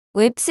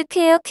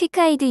웹스퀘어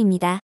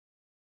퀵가이드입니다.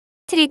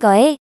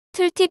 트리거의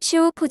툴팁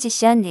쇼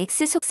포지션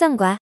X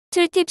속성과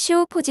툴팁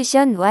쇼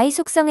포지션 Y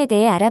속성에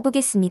대해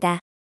알아보겠습니다.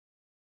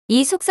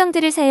 이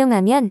속성들을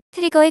사용하면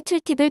트리거의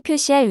툴팁을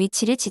표시할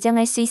위치를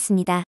지정할 수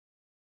있습니다.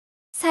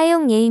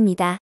 사용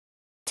예입니다.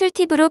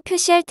 툴팁으로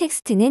표시할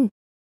텍스트는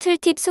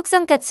툴팁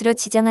속성 값으로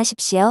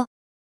지정하십시오.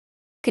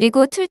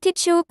 그리고 툴팁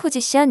쇼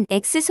포지션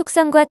X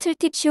속성과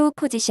툴팁 쇼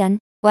포지션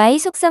Y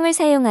속성을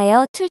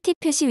사용하여 툴팁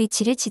표시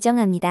위치를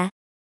지정합니다.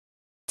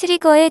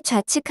 트리거의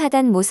좌측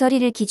하단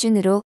모서리를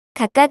기준으로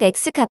각각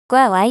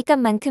X값과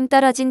Y값만큼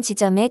떨어진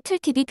지점에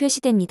툴팁이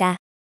표시됩니다.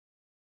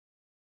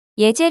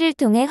 예제를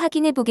통해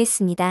확인해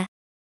보겠습니다.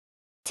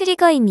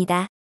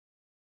 트리거입니다.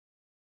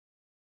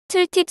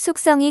 툴팁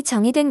속성이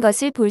정의된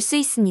것을 볼 수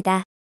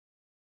있습니다.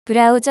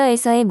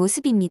 브라우저에서의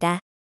모습입니다.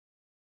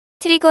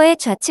 트리거의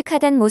좌측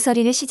하단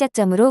모서리를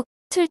시작점으로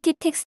툴팁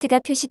텍스트가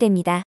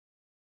표시됩니다.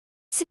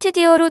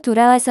 스튜디오로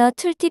돌아와서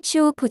툴팁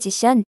쇼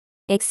포지션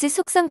X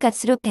속성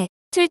값으로 100,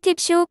 툴팁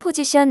쇼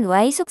포지션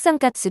Y 속성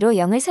값으로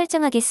 0을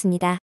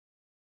설정하겠습니다.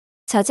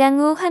 저장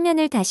후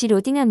화면을 다시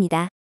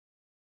로딩합니다.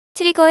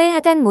 트리거의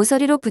하단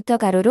모서리로부터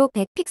가로로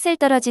 100픽셀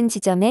떨어진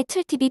지점에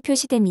툴팁이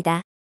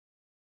표시됩니다.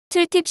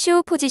 툴팁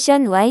쇼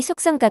포지션 Y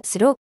속성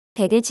값으로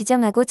 100을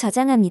지정하고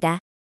저장합니다.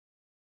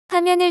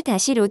 화면을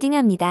다시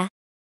로딩합니다.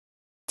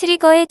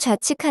 트리거의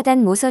좌측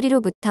하단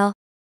모서리로부터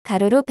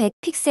가로로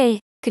 100픽셀,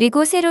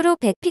 그리고 세로로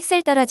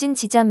 100픽셀 떨어진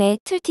지점에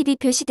툴팁이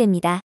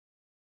표시됩니다.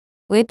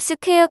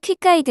 웹스퀘어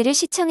퀵가이드를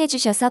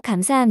시청해주셔서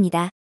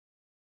감사합니다.